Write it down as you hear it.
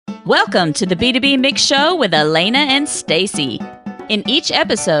Welcome to the B2B Mix Show with Elena and Stacy. In each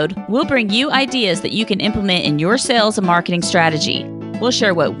episode, we'll bring you ideas that you can implement in your sales and marketing strategy. We'll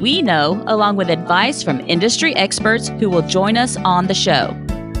share what we know, along with advice from industry experts who will join us on the show.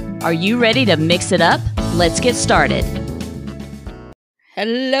 Are you ready to mix it up? Let's get started.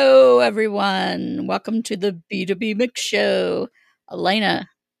 Hello, everyone. Welcome to the B2B Mix Show. Elena,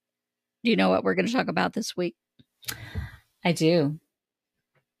 do you know what we're going to talk about this week? I do.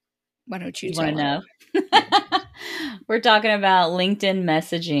 Why don't you want to tell know? We're talking about LinkedIn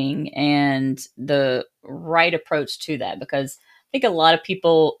messaging and the right approach to that, because I think a lot of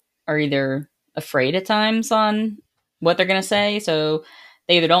people are either afraid at times on what they're going to say. So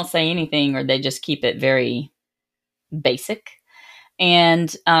they either don't say anything or they just keep it very basic.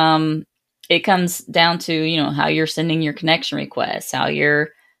 And it comes down to, how you're sending your connection requests, how you're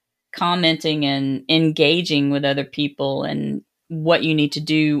commenting and engaging with other people, and what you need to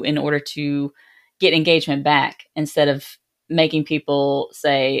do in order to get engagement back, instead of making people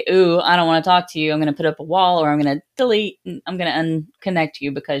say, "Ooh, I don't want to talk to you. I'm going to put up a wall, or I'm going to delete, I'm going to unconnect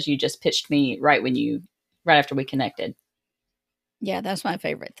you because you just pitched me right after we connected." Yeah, that's my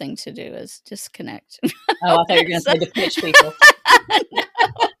favorite thing to do, is disconnect. Oh, I thought you were going to say to pitch people.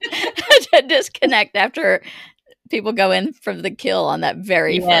 To disconnect after people go in for the kill on that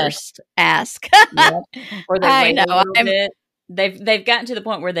very first ask. Yep. Or they wait a little bit. They've gotten to the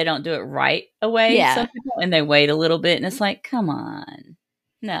point where they don't do it right away. Yeah. Some people, and they wait a little bit, and it's like, come on,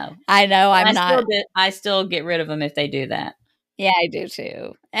 no. I know. I still get rid of them if they do that. Yeah, I do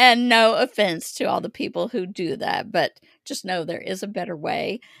too. And no offense to all the people who do that, but just know there is a better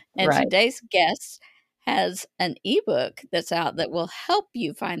way. And Right. Today's guest has an ebook that's out that will help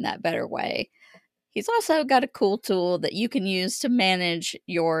you find that better way. He's also got a cool tool that you can use to manage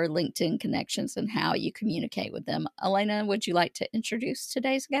your LinkedIn connections and how you communicate with them. Elena, would you like to introduce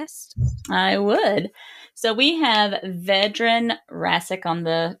today's guest? I would. So we have Vedran Rasic on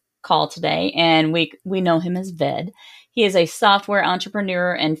the call today, and we know him as Ved. He is a software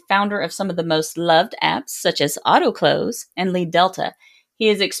entrepreneur and founder of some of the most loved apps, such as AutoClose and Lead Delta. He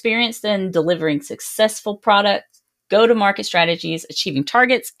is experienced in delivering successful products, go-to-market strategies, achieving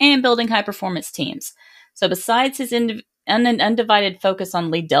targets, and building high-performance teams. So besides his undivided focus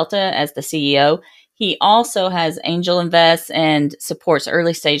on Lead Delta as the CEO, he also has angel invests and supports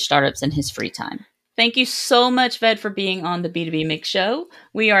early-stage startups in his free time. Thank you so much, Ved, for being on the B2B Mix Show.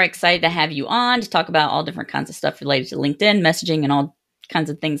 We are excited to have you on to talk about all different kinds of stuff related to LinkedIn, messaging, and all kinds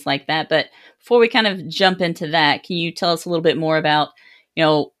of things like that. But before we kind of jump into that, can you tell us a little bit more about,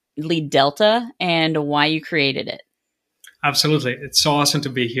 Lead Delta and why you created it? Absolutely. It's so awesome to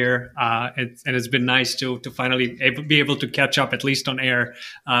be here. And it's been nice to finally be able to catch up, at least on air,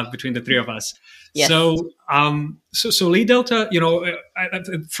 between the three of us. Yes. So Lead Delta,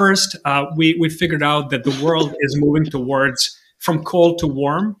 at first, we figured out that the world is moving towards from cold to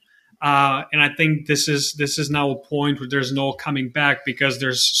warm. And I think this is now a point where there's no coming back, because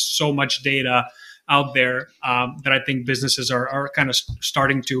there's so much data out there that I think businesses are kind of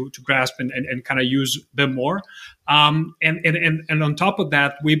starting to grasp and kind of use a bit more. And on top of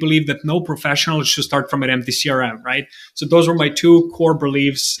that, we believe that no professional should start from an empty CRM, right? So those were my two core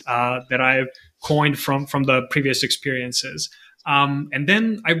beliefs that I've coined from the previous experiences. And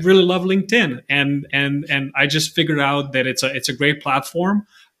then I really love LinkedIn, and I just figured out that it's a great platform.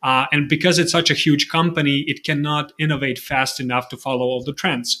 And because it's such a huge company, it cannot innovate fast enough to follow all the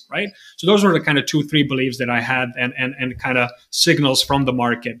trends, right? So those were the kind of 2-3 beliefs that I had, and kind of signals from the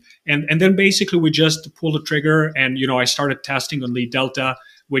market. And then basically we just pulled the trigger, and I started testing on Lead Delta,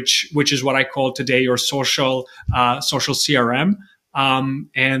 which is what I call today your social CRM.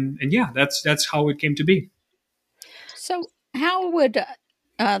 And yeah, that's how it came to be. So how would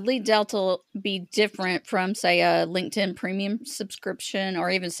Lead Delta be different from, say, a LinkedIn Premium subscription or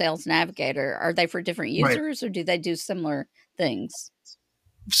even Sales Navigator? Are they for different users, right, or do they do similar things?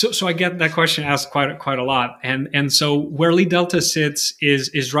 So I get that question asked quite a lot, and so where Lead Delta sits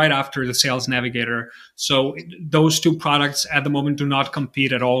is right after the Sales Navigator. So those two products at the moment do not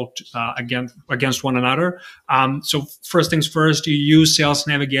compete at all against one another. So first things first, you use Sales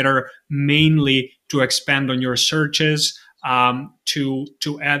Navigator mainly to expand on your searches,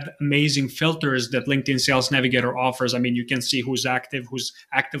 to add amazing filters that LinkedIn Sales Navigator offers. I mean, you can see who's active, who's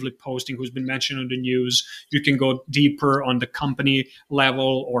actively posting, who's been mentioned on the news. You can go deeper on the company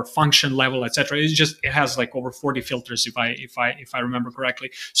level or function level, etc. It has like over 40 filters if I remember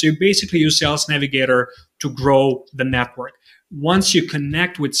correctly. So you basically use Sales Navigator to grow the network. Once you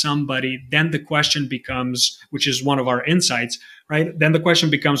connect with somebody, then the question becomes, which is one of our insights, right? Then the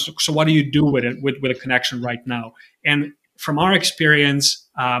question becomes, so what do you do with it, with a connection right now? And from our experience,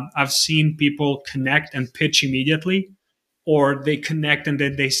 I've seen people connect and pitch immediately, or they connect and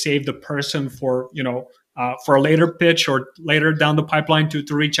then they save the person for, for a later pitch or later down the pipeline to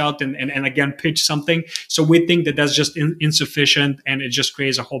reach out and again pitch something. So we think that that's just insufficient, and it just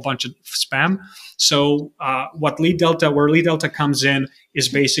creates a whole bunch of spam. So where Lead Delta comes in is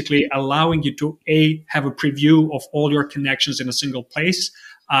basically allowing you to have a preview of all your connections in a single place,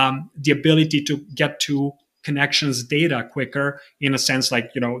 the ability to get to connections data quicker, in a sense,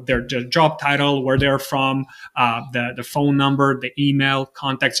 like, their job title, where they're from, the phone number, the email,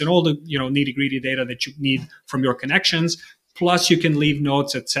 contacts, and all the nitty gritty data that you need from your connections. Plus, you can leave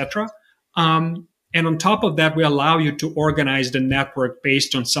notes, etc. And on top of that, we allow you to organize the network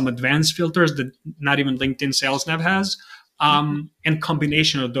based on some advanced filters that not even LinkedIn Sales Nav has, and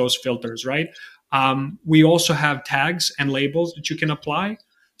combination of those filters, right? We also have tags and labels that you can apply.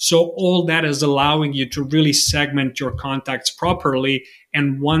 So all that is allowing you to really segment your contacts properly.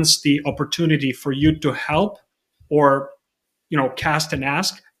 And once the opportunity for you to help or, cast an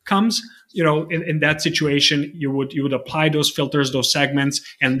ask comes, in that situation, you would apply those filters, those segments,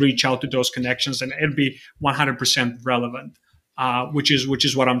 and reach out to those connections, and it'd be 100% relevant, which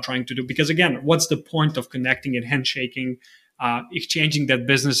is what I'm trying to do. Because again, what's the point of connecting and handshaking, exchanging that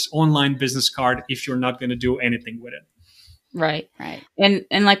online business card if you're not going to do anything with it? Right. And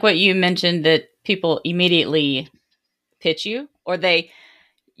like what you mentioned, that people immediately pitch you, or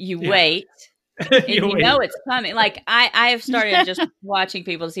you wait and you know it's coming. Like I have started just watching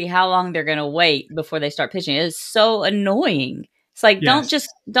people to see how long they're going to wait before they start pitching. It is so annoying. It's like, don't just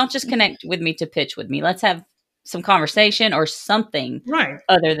connect with me to pitch with me. Let's have some conversation or something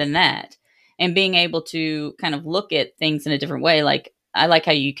other than that. And being able to kind of look at things in a different way. Like, I like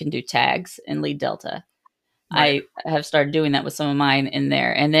how you can do tags in Lead Delta. Right. I have started doing that with some of mine in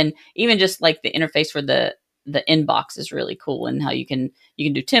there. And then even just like the interface for the inbox is really cool, and how you can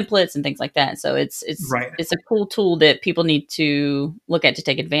do templates and things like that. So it's a cool tool that people need to look at to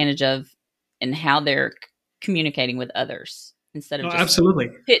take advantage of, and how they're communicating with others, instead of just absolutely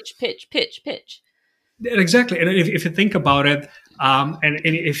pitch. Exactly. And if you think about it, and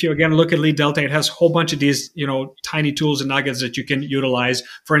if you again look at Lead Delta, it has a whole bunch of these, tiny tools and nuggets that you can utilize.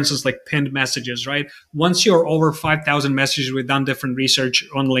 For instance, like pinned messages, right? Once you're over 5,000 messages, we've done different research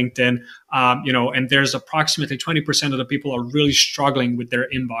on LinkedIn, and there's approximately 20% of the people are really struggling with their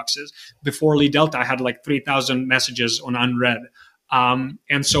inboxes. Before Lead Delta, I had like 3,000 messages on unread.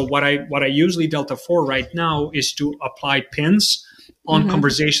 And so what I use Lead Delta for right now is to apply pins on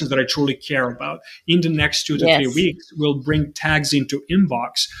conversations that I truly care about. In the next 2 to 3 weeks, we'll bring tags into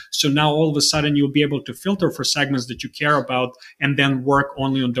inbox. So now all of a sudden you'll be able to filter for segments that you care about, and then work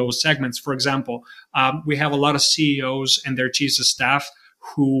only on those segments. For example, we have a lot of CEOs and their chiefs of staff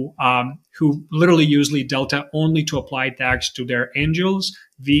who literally use Lead Delta only to apply tags to their angels,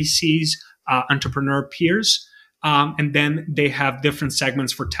 VCs, entrepreneur peers. And then they have different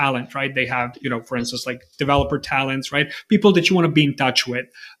segments for talent, right? They have, for instance, like developer talents, right? People that you want to be in touch with.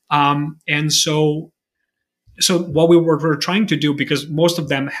 And so what we're trying to do, because most of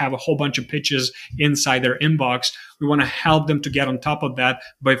them have a whole bunch of pitches inside their inbox, we want to help them to get on top of that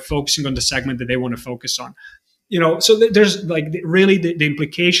by focusing on the segment that they want to focus on. So there's like really the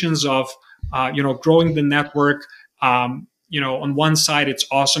implications of, growing the network. On one side, it's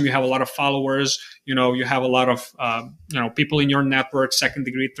awesome. You have a lot of followers, you have a lot of, people in your network, second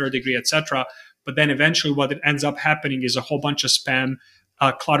degree, third degree, etc. But then eventually what it ends up happening is a whole bunch of spam,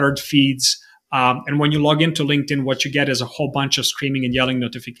 cluttered feeds. And when you log into LinkedIn, what you get is a whole bunch of screaming and yelling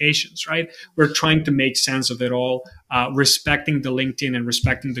notifications, right? We're trying to make sense of it all, respecting the LinkedIn and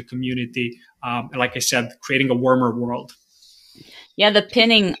respecting the community. And like I said, creating a warmer world. Yeah, the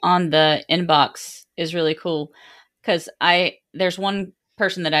pinning on the inbox is really cool. Because there's one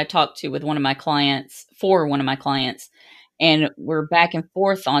person that I talked to with one of my clients, and we're back and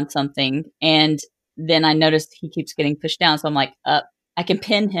forth on something. And then I noticed he keeps getting pushed down. So I'm like, I can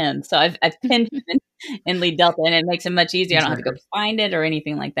pin him. So I've pinned him in Lead Delta, and it makes it much easier. I don't have to go find it or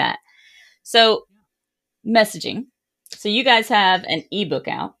anything like that. So messaging. So you guys have an ebook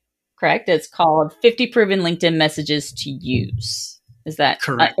out, correct? It's called 50 Proven LinkedIn Messages to Use. Is that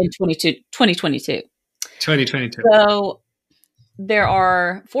correct? In 2022. 2022. So there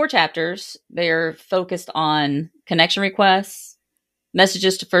are 4 chapters. They're focused on connection requests,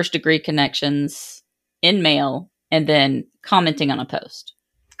 messages to first degree connections, in mail, and then commenting on a post.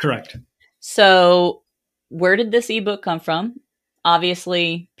 Correct. So where did this ebook come from?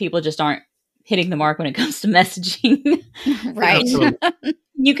 Obviously, people just aren't hitting the mark when it comes to messaging. Right.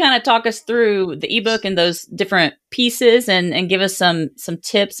 You kind of talk us through the ebook and those different pieces, and give us some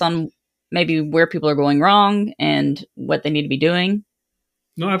tips on maybe where people are going wrong and what they need to be doing.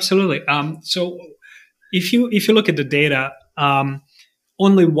 No, absolutely. So if you look at the data,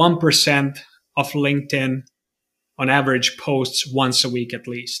 only 1% of LinkedIn on average posts once a week at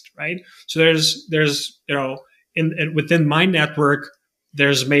least, right? So there's within my network,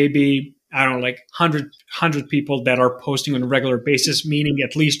 there's maybe, I don't know, like 100 people that are posting on a regular basis, meaning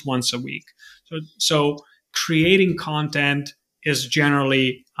at least once a week. So creating content is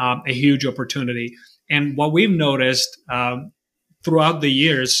generally a huge opportunity. And what we've noticed throughout the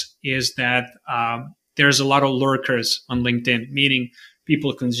years is that there's a lot of lurkers on LinkedIn, meaning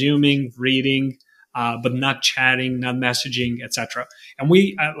people consuming, reading, but not chatting, not messaging, etc. And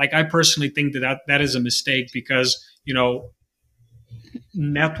I personally think that is a mistake, because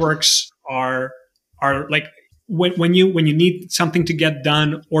networks are like, when you need something to get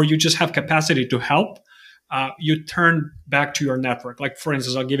done, or you just have capacity to help, you turn back to your network. Like, for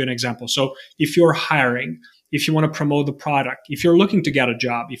instance, I'll give you an example. So if you're hiring, if you want to promote the product, if you're looking to get a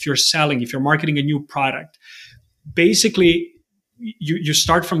job, if you're selling, if you're marketing a new product, basically you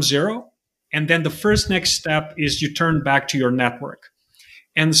start from zero. And then the first next step is you turn back to your network.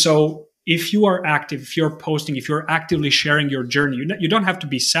 And so if you are active, if you're posting, if you're actively sharing your journey, you don't have to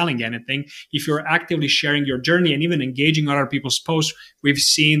be selling anything. If you're actively sharing your journey and even engaging other people's posts, we've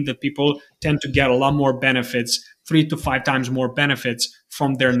seen that people tend to get a lot more benefits, 3 to 5 times more benefits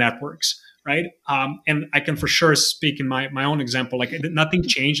from their networks. Right. And I can for sure speak in my own example. Like, nothing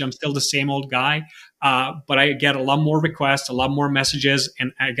changed. I'm still the same old guy. But I get a lot more requests, a lot more messages,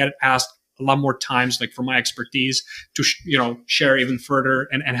 and I get asked a lot more times, like, for my expertise to share even further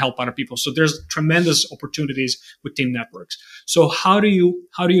and help other people. So there's tremendous opportunities within networks. So how do you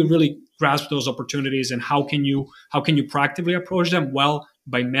really grasp those opportunities, and how can you proactively approach them? Well,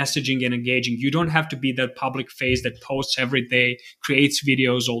 by messaging and engaging. You don't have to be that public face that posts every day, creates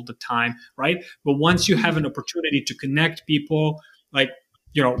videos all the time, right? But once you have an opportunity to connect people, like,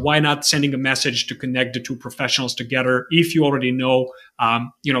 why not sending a message to connect the two professionals together if you already know,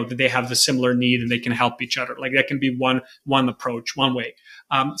 that they have the similar need and they can help each other. Like, that can be one approach, one way.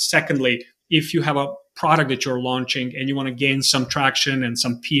 Secondly, if you have a product that you're launching and you want to gain some traction and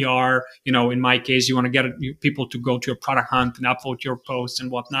some PR, in my case, you want to get people to go to your product hunt and upvote your posts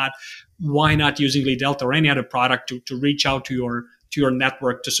and whatnot. Why not using Lead Delta or any other product to reach out to your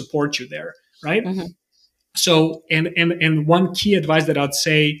network to support you there, right? Mm-hmm. So, and one key advice that I'd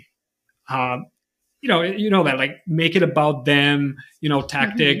say, that, like, make it about them,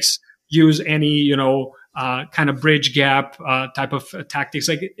 tactics, use any, kind of bridge gap type of tactics.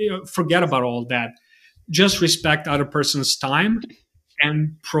 Like, forget about all that. Just respect other person's time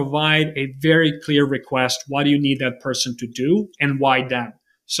and provide a very clear request. What do you need that person to do, and why them?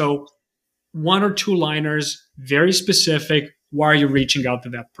 So 1 or 2 liners, very specific. Why are you reaching out to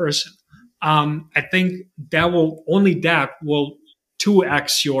that person? I think that will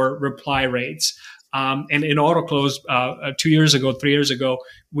 2x your reply rates. And in AutoClose, 3 years ago,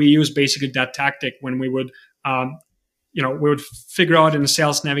 we used basically that tactic when we would, we would figure out in the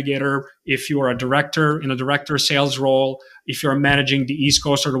Sales Navigator if you are a director in a director sales role, if you're managing the East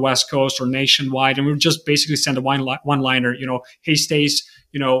Coast or the West Coast or nationwide, and we would just basically send a one-liner, hey, Stace,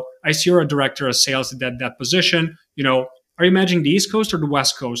 I see you're a director of sales at that position, are you managing the East Coast or the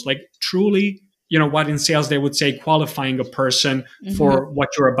West Coast? Like, truly, what in sales they would say, qualifying a person for what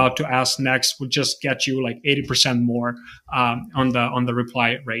you're about to ask next would just get you like 80% more on the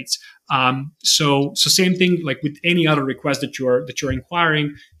reply rates. So same thing, like with any other request that you're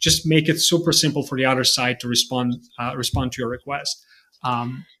inquiring, just make it super simple for the other side to respond to your request.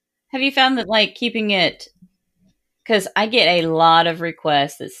 Have you found that, like, keeping it? Because I get a lot of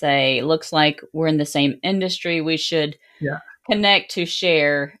requests that say, looks like we're in the same industry, we should connect to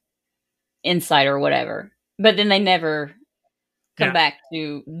share insight or whatever. But then they never come back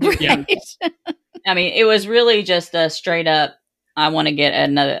to do that. I mean, it was really just a straight up, I want to get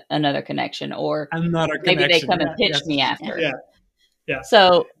another connection, or maybe they come and pitch me after. Yeah.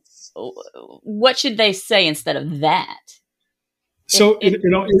 So what should they say instead of that? So,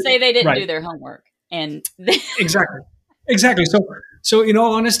 say they didn't do their homework. And exactly. So in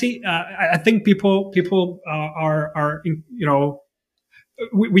all honesty, I think people are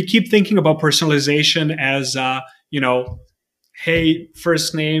we keep thinking about personalization as hey,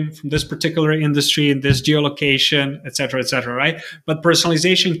 first name from this particular industry in this geolocation, et cetera, right? But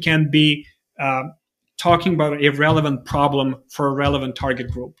personalization can be talking about a relevant problem for a relevant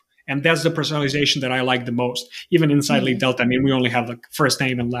target group. And that's the personalization that I like the most. Even inside Lead Delta, I mean, we only have like first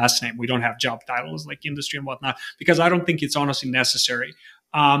name and last name. We don't have job titles like industry and whatnot, because I don't think it's honestly necessary.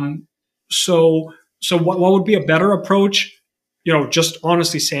 So what would be a better approach? just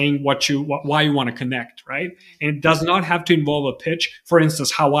honestly saying why you want to connect, right? And it does not have to involve a pitch. For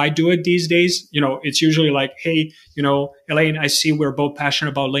instance, how I do it these days, it's usually like, hey, Elaine, I see we're both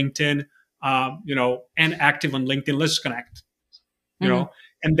passionate about LinkedIn, and active on LinkedIn. Let's connect, Mm-hmm.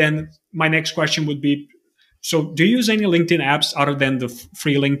 and then my next question would be, so do you use any LinkedIn apps other than the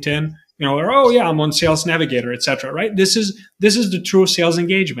free LinkedIn? Or, oh yeah, I'm on Sales Navigator, etc. Right? This is the true sales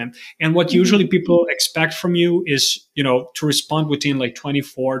engagement. And what usually people expect from you is, to respond within like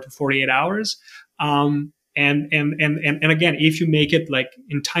 24 to 48 hours. And again, if you make it like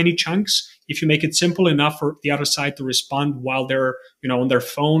in tiny chunks, if you make it simple enough for the other side to respond while they're, on their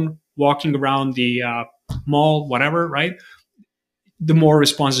phone, walking around the mall, whatever, right? The more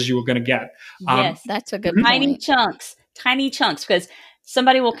responses you are going to get. Yes, That's a good tiny point. tiny chunks, because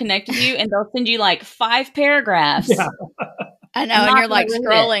somebody will connect with you and they'll send you like 5 paragraphs. Yeah. I know, I'm and not you're like gonna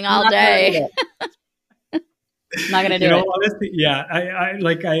read scrolling it. all I'm not gonna read day. it. Not gonna do it. Honestly, yeah,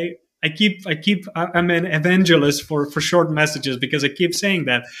 I'm an evangelist for short messages, because I keep saying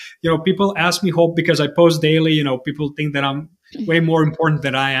that, people ask me hope because I post daily, people think that I'm way more important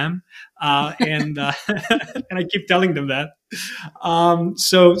than I am. And and I keep telling them that.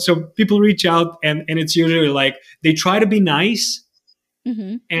 So people reach out, and it's usually like they try to be nice,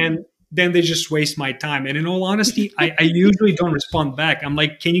 Mm-hmm. and then they just waste my time. And in all honesty, I usually don't respond back. I'm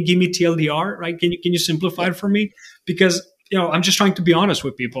like, can you give me TLDR, right? Can you simplify it for me? Because I'm just trying to be honest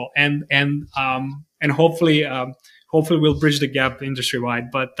with people, and hopefully we'll bridge the gap industry wide.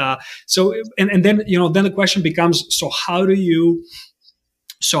 But and then then the question becomes, so how do you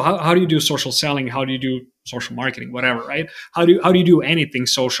do social selling? How do you do social marketing? Whatever, right? How do you do anything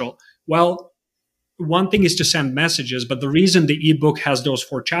social? Well, one thing is to send messages, but the reason the ebook has those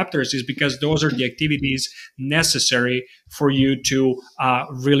 4 chapters is because those are the activities necessary for you to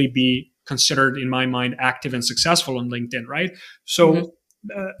really be considered, in my mind, active and successful on LinkedIn, right? So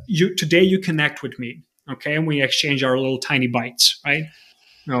today you connect with me, okay, and we exchange our little tiny bites, right?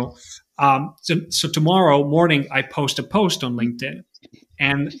 So tomorrow morning I post a post on LinkedIn.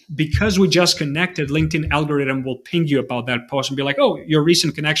 And because we just connected, LinkedIn algorithm will ping you about that post and be like, oh, your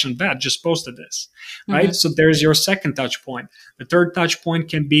recent connection, Vet, just posted this, right? So there's your second touch point. The third touch point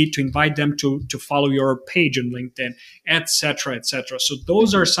can be to invite them to follow your page on LinkedIn, et cetera, et cetera. So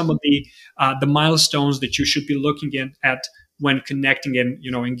those are some of the milestones that you should be looking at when connecting and,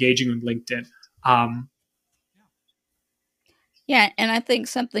 engaging on LinkedIn. Yeah, and I think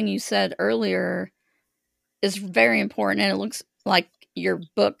something you said earlier is very important, and it looks like your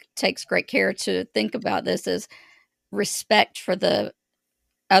book takes great care to think about this, is respect for the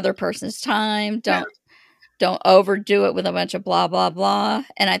other person's time. Don't overdo it with a bunch of blah blah blah.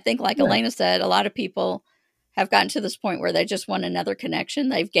 And I think, like Elena said, a lot of people have gotten to this point where they just want another connection.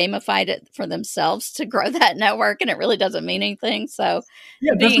 They've gamified it for themselves to grow that network, and it really doesn't mean anything. So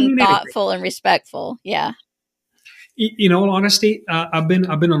being thoughtful and respectful. Yeah. In all honesty, I've been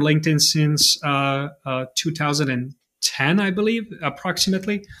on LinkedIn since 2010, I believe,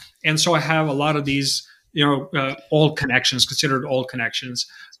 approximately, and so I have a lot of these, old connections, considered old connections,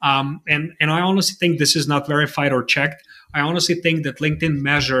 and I honestly think this is not verified or checked. I honestly think that LinkedIn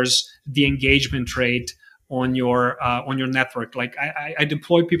measures the engagement rate on your network. Like I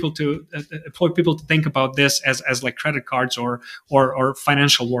deploy people to think about this as like credit cards or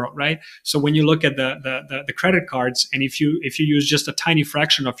financial world, right? So when you look at the credit cards, and if you use just a tiny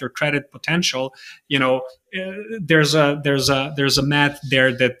fraction of your credit potential, there's a math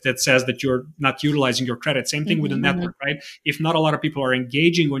there that says that you're not utilizing your credit. Same thing with the network, right? If not a lot of people are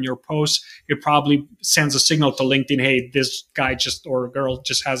engaging on your posts, it probably sends a signal to LinkedIn, hey, this guy or girl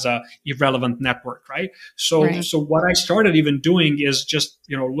just has a irrelevant network, right? So what I started even doing is just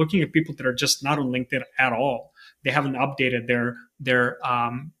looking at people that are just not on LinkedIn at all. They haven't updated their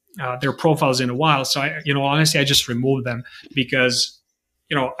profiles in a while. So honestly, I just removed them because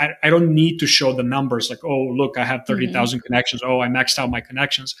I don't need to show the numbers like, oh, look, I have 30,000 connections. Oh, I maxed out my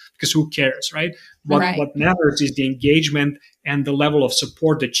connections, because who cares, right? What matters is the engagement and the level of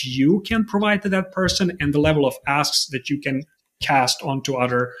support that you can provide to that person, and the level of asks that you can cast onto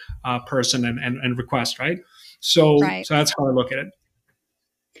other person and request, right? So that's how I look at it.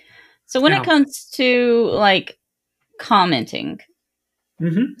 So when it comes to like commenting,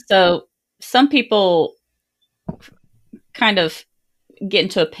 so some people kind of get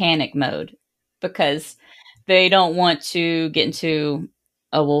into a panic mode because they don't want to get into,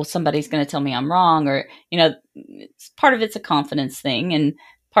 oh, well, somebody's going to tell me I'm wrong, or, part of it's a confidence thing, and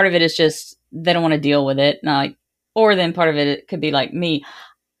part of it is just they don't want to deal with it. Or then part of it could be like me.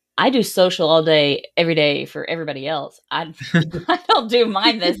 I do social all day, every day for everybody else. I don't do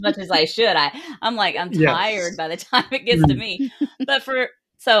mine as much as I should. I'm like, I'm tired Yes. by the time it gets to Mm. me. But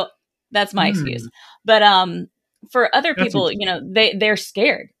so that's my excuse. Mm. But for other That's people, interesting. they're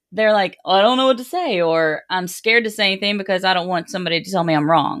scared. They're like, oh, I don't know what to say, or I'm scared to say anything because I don't want somebody to tell me I'm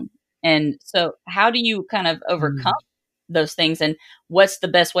wrong. And so how do you kind of overcome Mm. those things, and what's the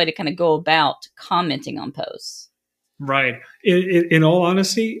best way to kind of go about commenting on posts? Right. In all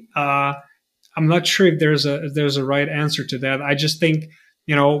honesty, I'm not sure if there's a right answer to that. I just think,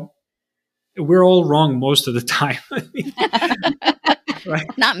 we're all wrong most of the time.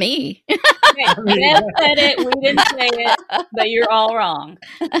 Right. Not me. Right. Beth said it. We didn't say it, but you're all wrong.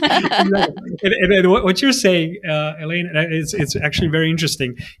 Exactly. And what you're saying, Elaine, it's actually very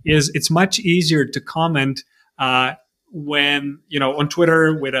interesting. Is it's much easier to comment when on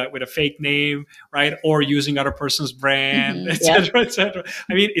Twitter with a fake name, right, or using other person's brand, Mhm. etc., etc.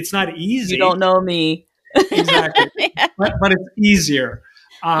 I mean, it's not easy. You don't know me. Exactly, Yeah. but it's easier.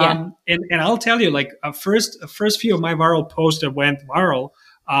 Yeah. And I'll tell you, like first few of my viral posts that went viral,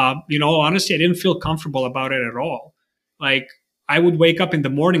 honestly, I didn't feel comfortable about it at all. Like I would wake up in the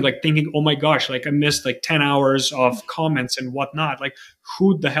morning, like thinking, oh my gosh, like I missed like 10 hours of comments and whatnot. Like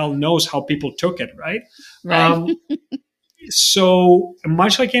who the hell knows how people took it, right? Right. So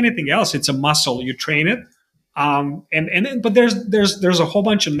much like anything else, it's a muscle. You train it. But there's a whole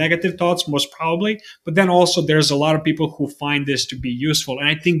bunch of negative thoughts, most probably, but then also there's a lot of people who find this to be useful, and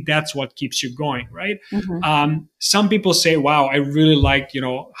I think that's what keeps you going, right? Mm-hmm. Some people say, wow, I really liked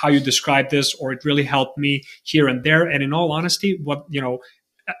how you described this, or it really helped me here and there. And in all honesty, what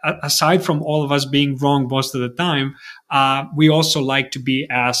aside from all of us being wrong most of the time, we also like to be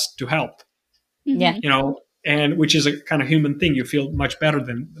asked to help. Yeah. And which is a kind of human thing. You feel much better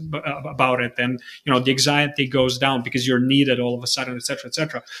about it, and the anxiety goes down because you're needed all of a sudden, etc.,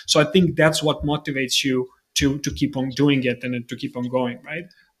 etc. So I think that's what motivates you to keep on doing it and to keep on going, right?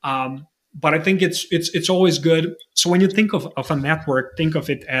 But I think it's always good. So when you think of a network, think of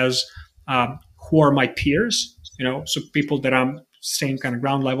it as who are my peers, so people that I'm same kind of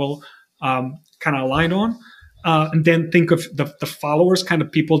ground level, kind of aligned on. And then think of the followers, kind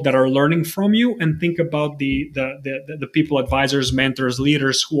of people that are learning from you, and think about the people, advisors, mentors,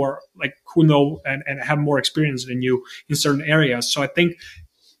 leaders who know and have more experience than you in certain areas. So I think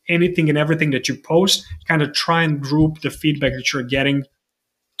anything and everything that you post, kind of try and group the feedback that you're getting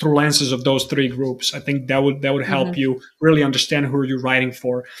through lenses of those three groups. I think that would help you really understand who you're writing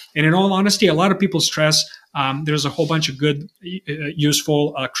for. And in all honesty, a lot of people stress. There's a whole bunch of good,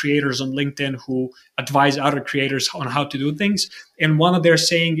 useful creators on LinkedIn who advise other creators on how to do things. And one of their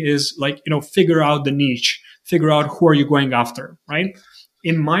saying is like, figure out the niche, figure out who are you going after, right?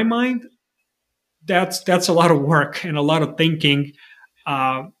 In my mind, that's a lot of work and a lot of thinking,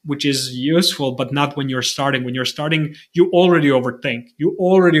 which is useful, but not when you're starting. When you're starting, you already overthink. You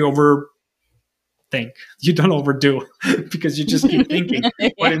already overthink. You don't overdo because you just keep thinking.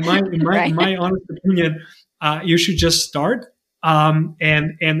 But in my honest opinion, you should just start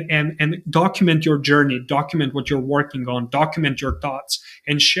and document your journey, document what you're working on, document your thoughts,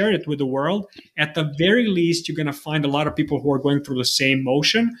 and share it with the world. At the very least, you're going to find a lot of people who are going through the same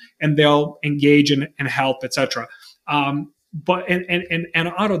motion, and they'll engage and help, etc. But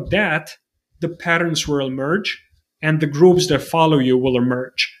out of that, the patterns will emerge, and the groups that follow you will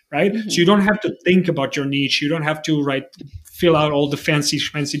emerge, right? So you don't have to think about your niche. You don't have to fill out all the fancy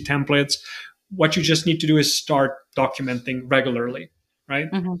templates. What you just need to do is start documenting regularly, right?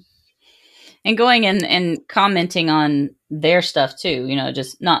 Mm-hmm. And going and commenting on their stuff too,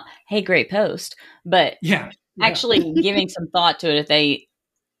 just not, hey, great post, but actually giving some thought to it. If they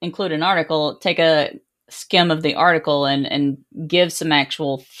include an article, take a skim of the article and give some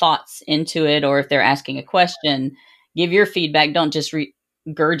actual thoughts into it. Or if they're asking a question, give your feedback. Don't just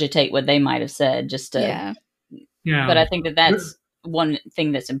regurgitate what they might have said. Just to, But I think that's one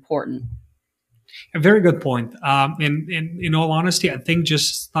thing that's important. A very good point. In all honesty, I think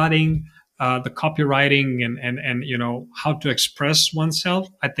just studying the copywriting and how to express oneself,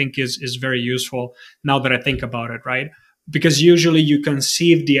 I think is very useful now that I think about it, right? Because usually you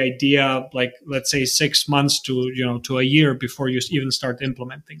conceive the idea, like let's say 6 months to a year before you even start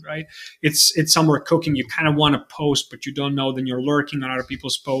implementing, right? It's somewhere cooking. You kind of want to post, but you don't know. Then you're lurking on other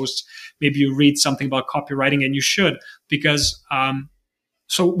people's posts. Maybe you read something about copywriting, and you should, because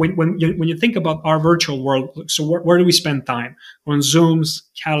so when you think about our virtual world, so where do we spend time? On Zooms,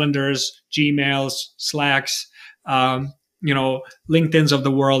 calendars, Gmails, Slacks, LinkedIn's of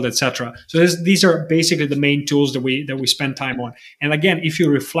the world, etc. So these are basically the main tools that we spend time on. And again, if you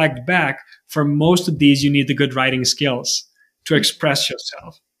reflect back, for most of these, you need the good writing skills to express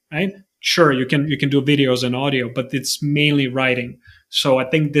yourself, right? Sure, you can do videos and audio, but it's mainly writing. So I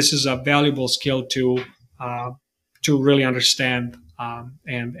think this is a valuable skill to really understand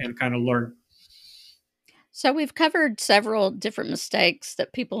and kind of learn. So we've covered several different mistakes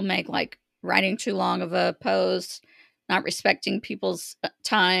that people make, like writing too long of a post, not respecting people's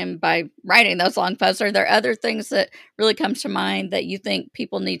time by writing those long posts. Are there other things that really come to mind that you think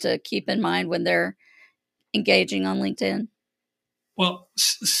people need to keep in mind when they're engaging on LinkedIn? Well,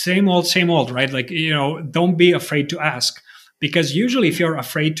 same old, right? Like, don't be afraid to ask, because usually if you're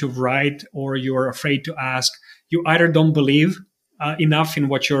afraid to write or you're afraid to ask, you either don't believe enough in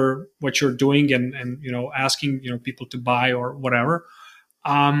what you're doing and asking people to buy or whatever,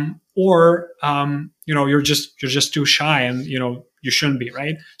 or you're just too shy and you shouldn't be,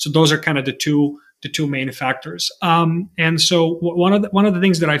 right? So those are kind of the two main factors. And so one of the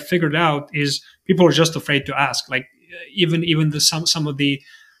things that I figured out is people are just afraid to ask. Like even some of the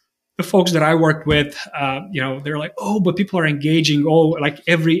folks that I worked with, they're like, oh, but people are engaging. Oh, like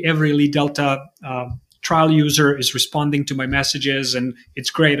every Lead Delta trial user is responding to my messages and it's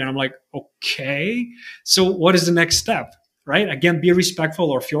great. And I'm like, okay, so what is the next step? Right? Again, be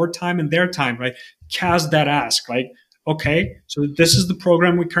respectful of your time and their time, right? Cast that ask, like, okay, so this is the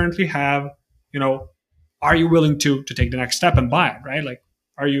program we currently have. Are you willing to take the next step and buy it, right? Like,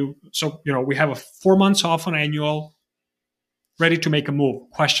 are you, so, we have a 4 months off on annual, ready to make a move,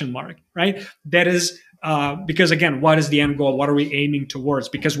 question mark, right? That is, because again, what is the end goal? What are we aiming towards?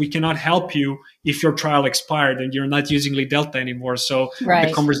 Because we cannot help you if your trial expired and you're not using Lead Delta anymore. So Right.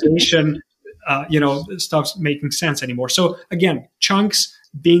 the conversation, stops making sense anymore. So again, chunks,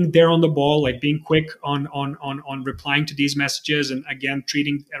 being there on the ball, like being quick on replying to these messages, and again,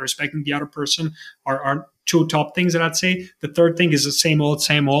 treating and respecting the other person are two top things that I'd say. The third thing is the same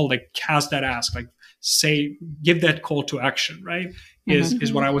old, like cast that ask, like give that call to action, right?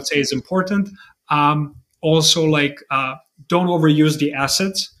 Is what I would say is important. Also, like, don't overuse the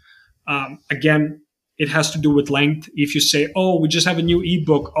assets. Again, it has to do with length. If you say, oh, we just have a new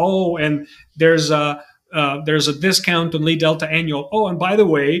ebook. Oh, and there's a discount on Lead Delta annual. Oh, and by the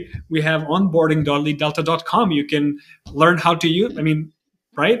way, we have onboarding.leaddelta.com. You can learn how to use,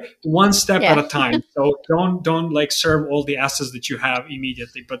 right? One step at a time. So don't like serve all the assets that you have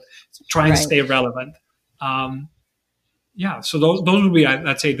immediately, but try and stay relevant. So those would be,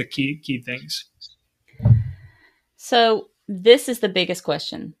 I'd say, the key things. So this is the biggest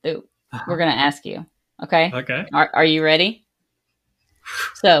question that we're going to ask you. Okay. Okay. Are you ready?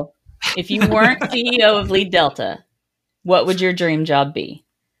 So if you weren't CEO of Lead Delta, what would your dream job be?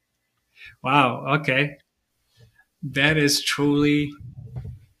 Wow. Okay. That is truly,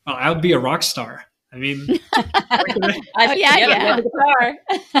 well, I would be a rock star. I mean, yeah.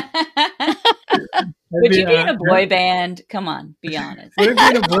 Would you be in a boy band? Come on, be honest. Would it be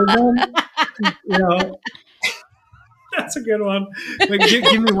in a boy band? That's a good one. Like, give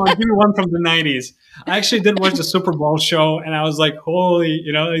me one from the 90s. I actually did watch the Super Bowl show, and I was like, holy,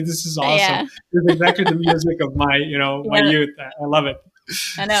 this is awesome. Yeah. It's exactly the music of my, my youth. I love it.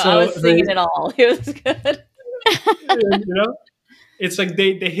 I know. So I was singing it all. It was good. It's like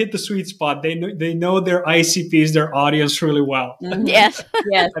they hit the sweet spot. They know their ICPs, their audience really well. Mm-hmm. Yes.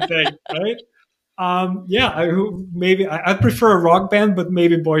 I think, right? Maybe I prefer a rock band, but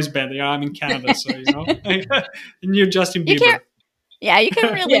maybe boys band. I'm in Canada, so and you're Justin Bieber. You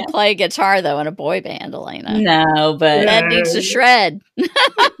can really play guitar though in a boy band, Elena. No, but that needs to shred. You're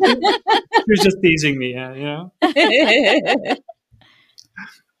just teasing me, There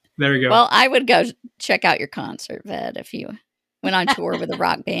we go. Well, I would go check out your concert, Ved, if you went on tour with a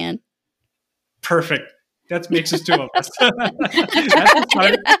rock band. Perfect. That makes us two of us. And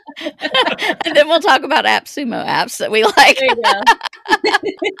then we'll talk about AppSumo apps that we like. There you go.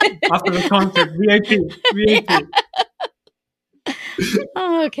 After the concert, VIP.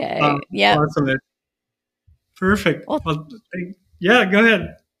 Okay. Awesome. Perfect. Well, go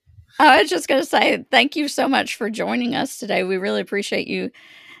ahead. I was just going to say thank you so much for joining us today. We really appreciate you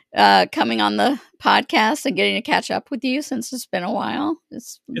coming on the podcast and getting to catch up with you since it's been a while.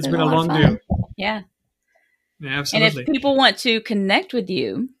 It's been a long day. Yeah. Yeah, absolutely. And if people want to connect with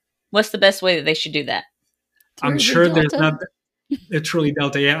you, what's the best way that they should do that? I'm sure there's not truly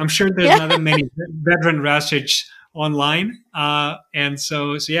Delta. Yeah, I'm sure there's not that many veteran Rasich online, and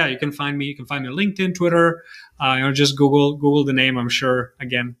so you can find me. You can find me on LinkedIn, Twitter. Just Google the name. I'm sure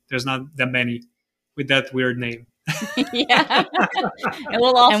again there's not that many with that weird name. Yeah, and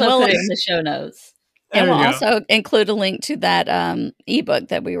we'll also put it in the show notes. And we'll also include a link to that ebook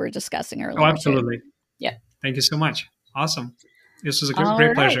that we were discussing earlier. Oh, absolutely. Too. Yeah. Thank you so much. Awesome. This was a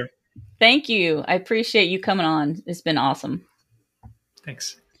great pleasure. Thank you. I appreciate you coming on. It's been awesome.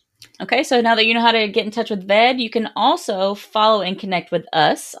 Thanks. Okay, so now that you know how to get in touch with Ved, you can also follow and connect with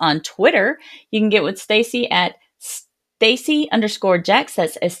us on Twitter. You can get with Stacy at Stacy_Jax.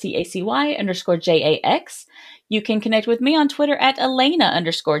 That's STACY_JAX. You can connect with me on Twitter at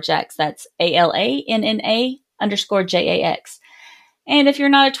Elena_Jax. That's ALANNA_JAX. And if you're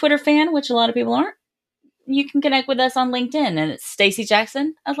not a Twitter fan, which a lot of people aren't, you can connect with us on LinkedIn, and it's Stacy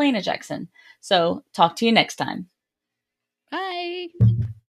Jackson, Elena Jackson. So talk to you next time. Bye.